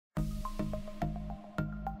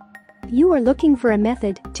you are looking for a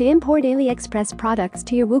method to import Aliexpress products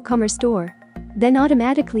to your WooCommerce store, then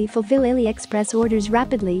automatically fulfill Aliexpress orders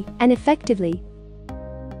rapidly and effectively.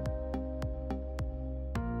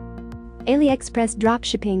 Aliexpress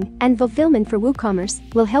Dropshipping and Fulfillment for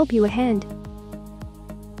WooCommerce will help you a hand.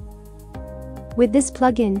 With this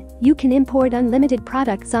plugin, you can import unlimited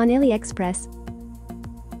products on Aliexpress.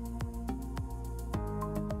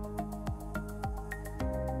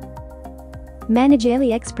 Manage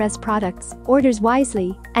Aliexpress products, orders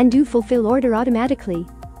wisely, and do fulfill order automatically.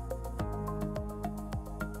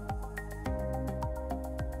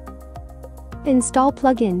 Install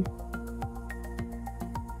plugin.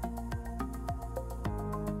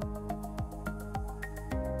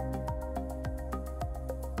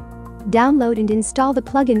 Download and install the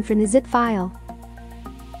plugin from the zip file.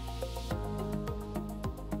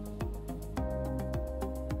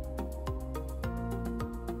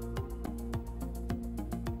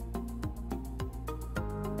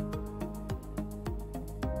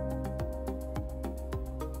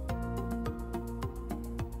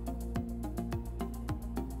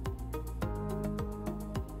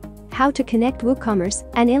 How to connect WooCommerce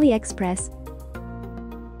and Aliexpress.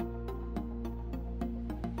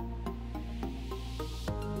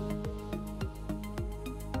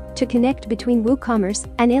 To connect between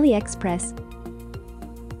WooCommerce and Aliexpress,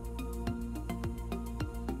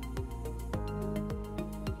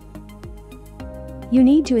 you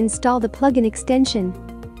need to install the plugin extension.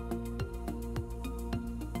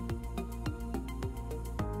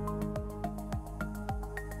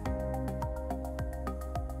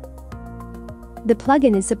 The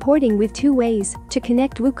plugin is supporting with two ways to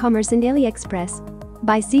connect WooCommerce and Aliexpress: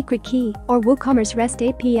 by secret key or WooCommerce REST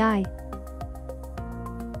API.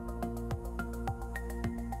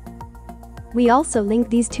 We also link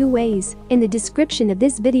these two ways in the description of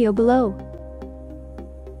this video below.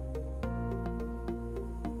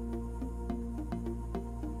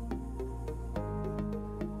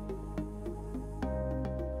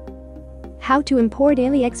 How to import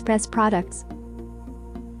Aliexpress products.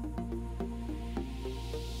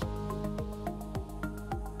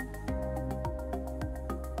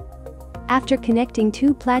 After connecting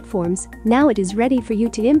two platforms, now it is ready for you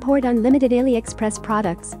to import unlimited Aliexpress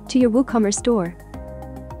products to your WooCommerce store.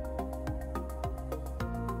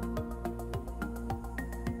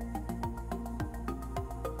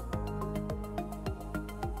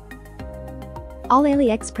 All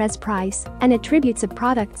Aliexpress price and attributes of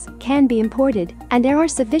products can be imported, and there are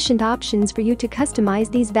sufficient options for you to customize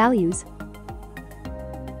these values.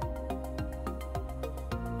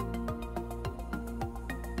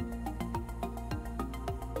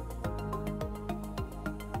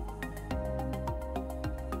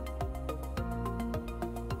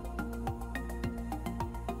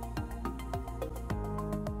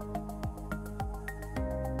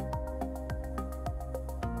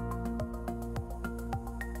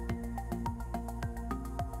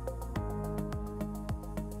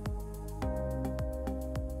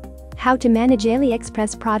 How to manage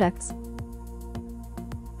Aliexpress products.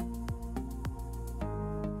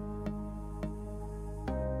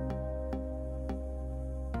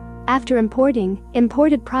 After importing,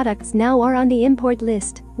 imported products now are on the import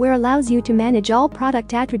list, where allows you to manage all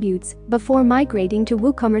product attributes before migrating to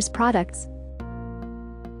WooCommerce products.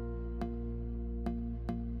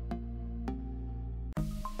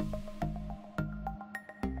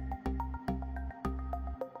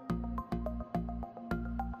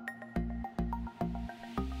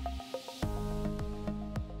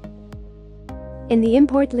 In the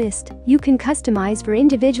import list, you can customize for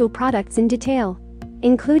individual products in detail,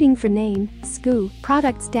 including for name, SKU,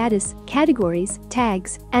 product status, categories,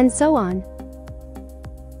 tags, and so on.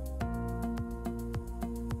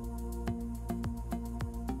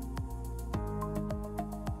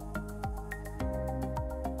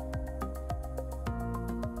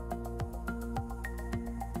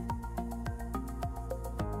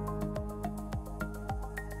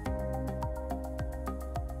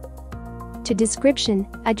 To description,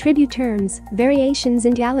 attribute terms, variations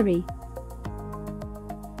and gallery.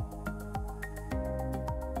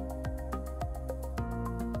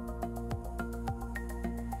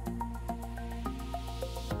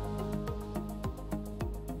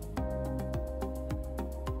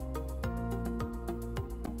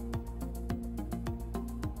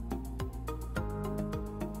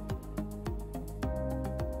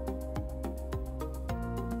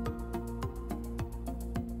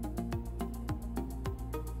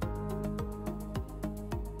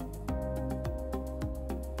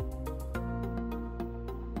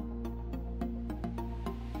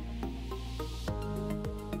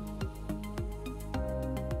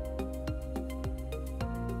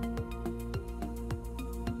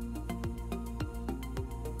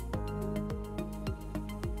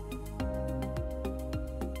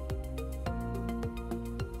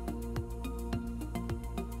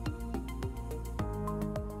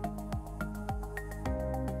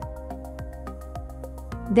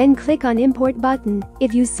 Then click on Import button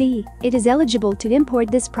if you see it is eligible to import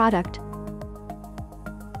this product.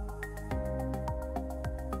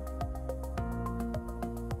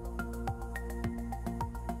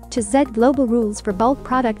 To set global rules for bulk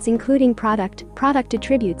products including product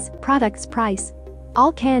attributes, product's price.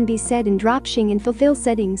 All can be set in Dropshipping and Fulfill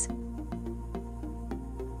settings.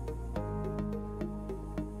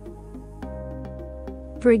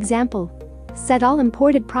 For example, set all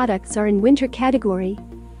imported products are in winter category.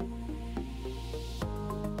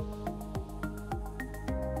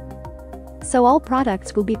 So all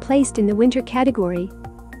products will be placed in the winter category.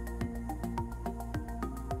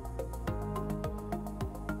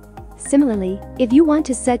 Similarly, if you want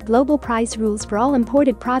to set global price rules for all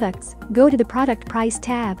imported products, go to the Product Price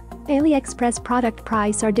tab. AliExpress product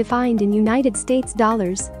price are defined in United States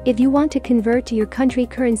dollars. If you want to convert to your country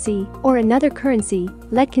currency or another currency,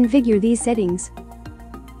 let's configure these settings.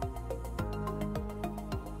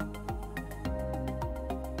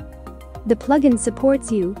 The plugin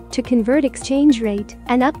supports you to convert exchange rate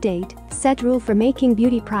and update, set rule for making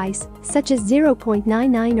beauty price, such as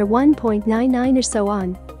 0.99 or 1.99 or so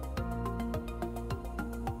on.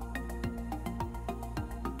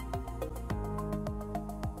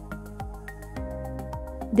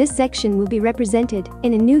 This section will be represented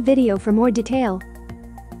in a new video for more detail.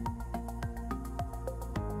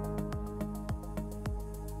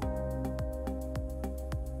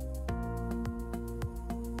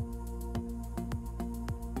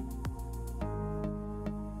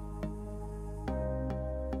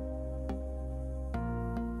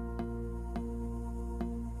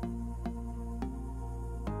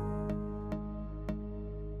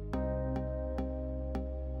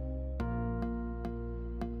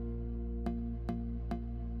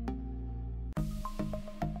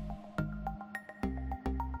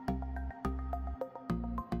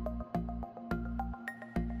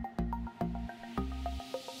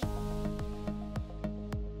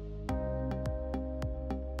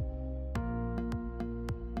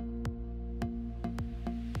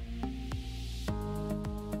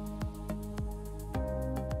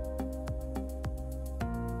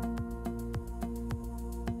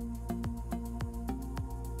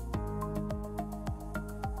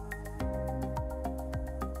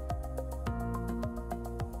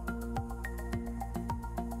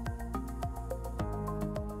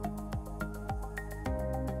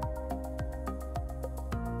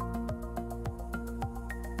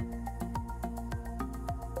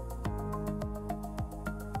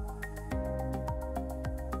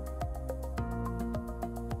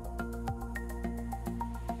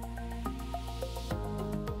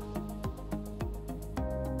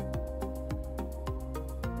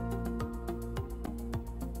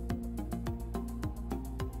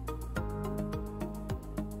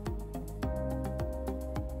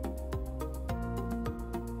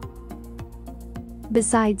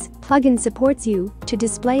 Besides, plugin supports you to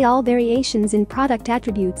display all variations in product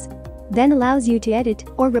attributes, then allows you to edit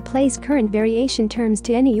or replace current variation terms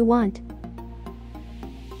to any you want.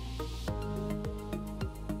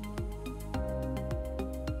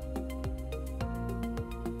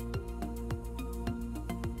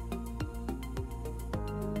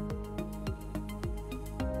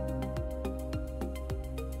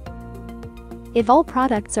 If all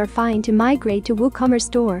products are fine to migrate to WooCommerce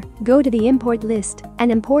store, go to the import list and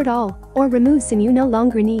import all, or remove some you no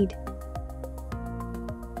longer need.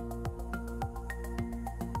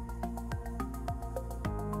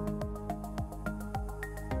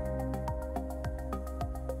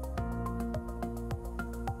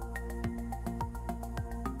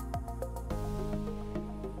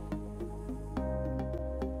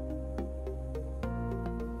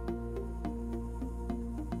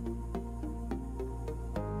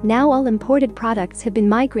 Now all imported products have been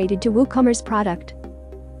migrated to WooCommerce product.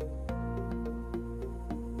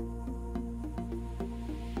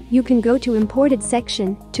 You can go to Imported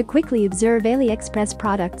section to quickly observe Aliexpress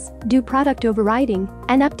products, do product overriding,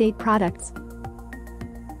 and update products.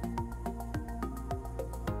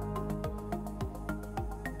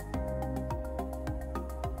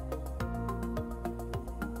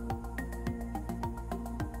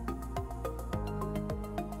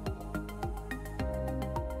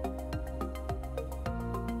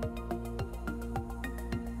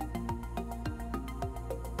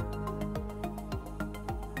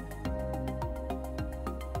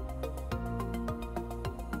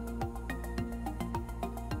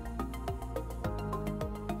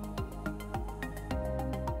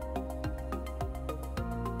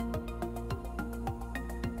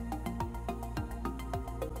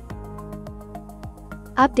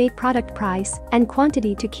 Update product price and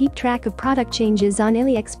quantity to keep track of product changes on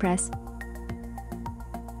Aliexpress.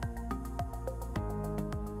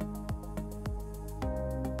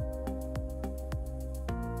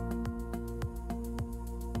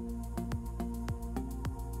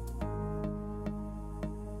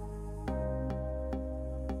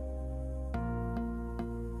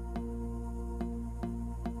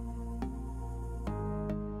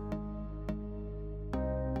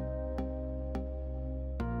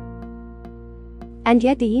 And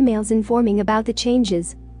get the emails informing about the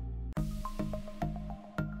changes.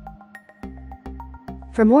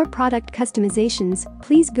 For more product customizations,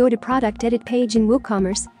 please go to Product Edit page in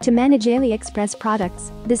WooCommerce to manage Aliexpress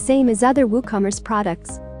products, the same as other WooCommerce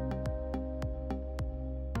products.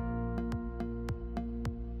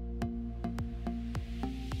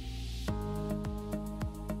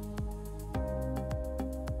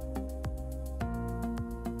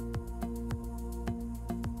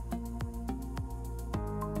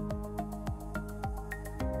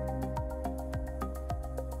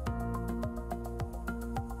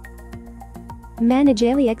 Manage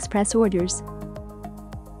Aliexpress orders.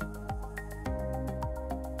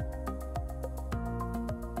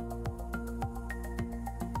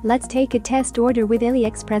 Let's take a test order with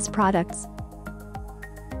Aliexpress products.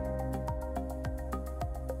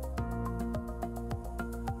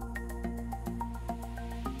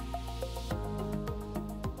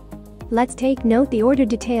 Let's take note the order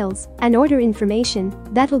details and order information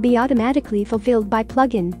that will be automatically fulfilled by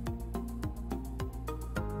plugin.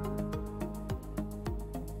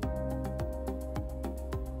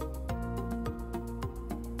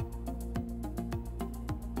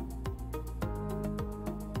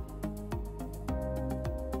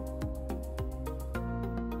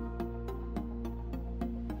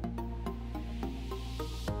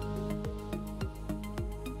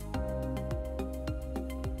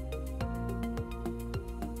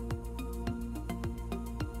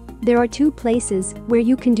 There are two places where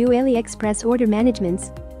you can do Aliexpress order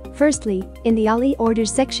managements. Firstly, in the Ali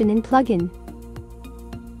Orders section in plugin.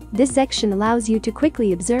 This section allows you to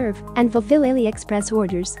quickly observe and fulfill Aliexpress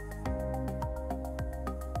orders.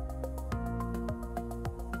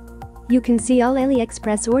 You can see all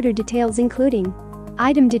Aliexpress order details including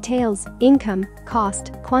item details, income,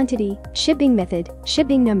 cost, quantity, shipping method,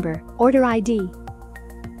 shipping number, order ID.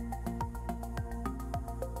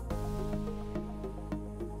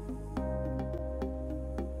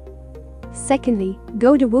 Secondly,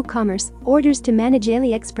 go to WooCommerce orders to manage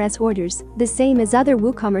Aliexpress orders, the same as other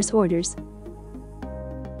WooCommerce orders.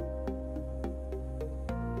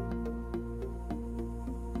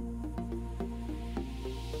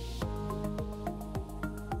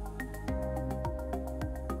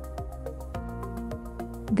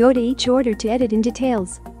 Go to each order to edit in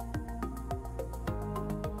details.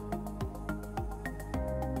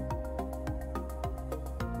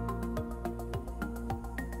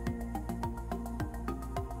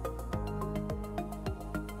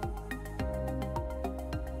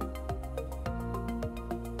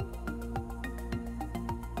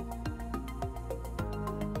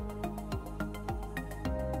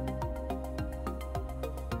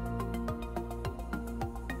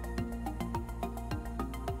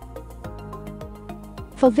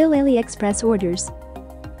 Fulfill Aliexpress orders.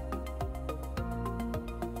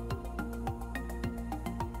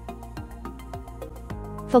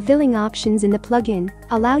 Fulfilling options in the plugin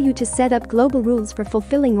allow you to set up global rules for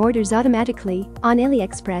fulfilling orders automatically on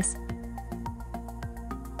Aliexpress.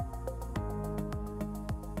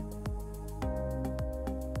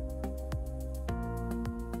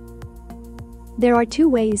 There are two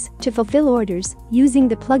ways to fulfill orders using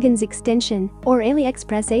the plugin's extension or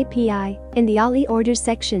Aliexpress API in the Ali Orders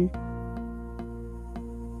section.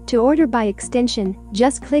 To order by extension,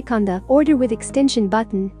 just click on the Order with Extension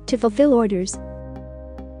button to fulfill orders.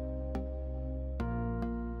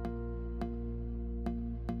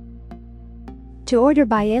 To order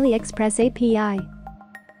by Aliexpress API,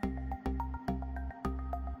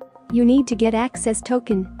 you need to get access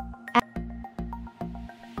token.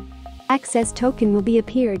 Access token will be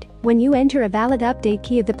appeared when you enter a valid update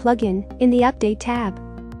key of the plugin in the Update tab.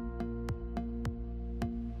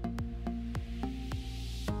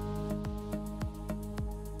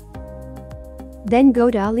 Then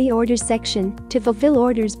go to Ali Orders section to fulfill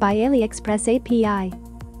orders by Aliexpress API.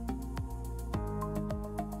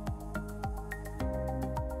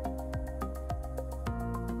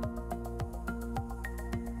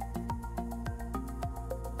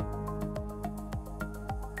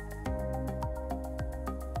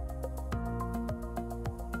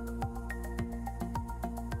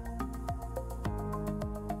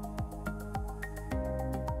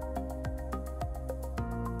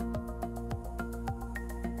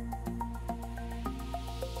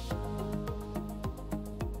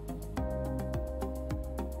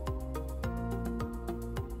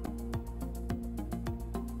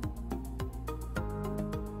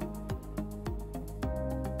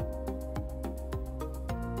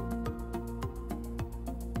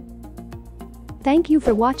 Thank you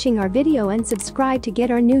for watching our video and subscribe to get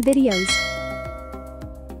our new videos.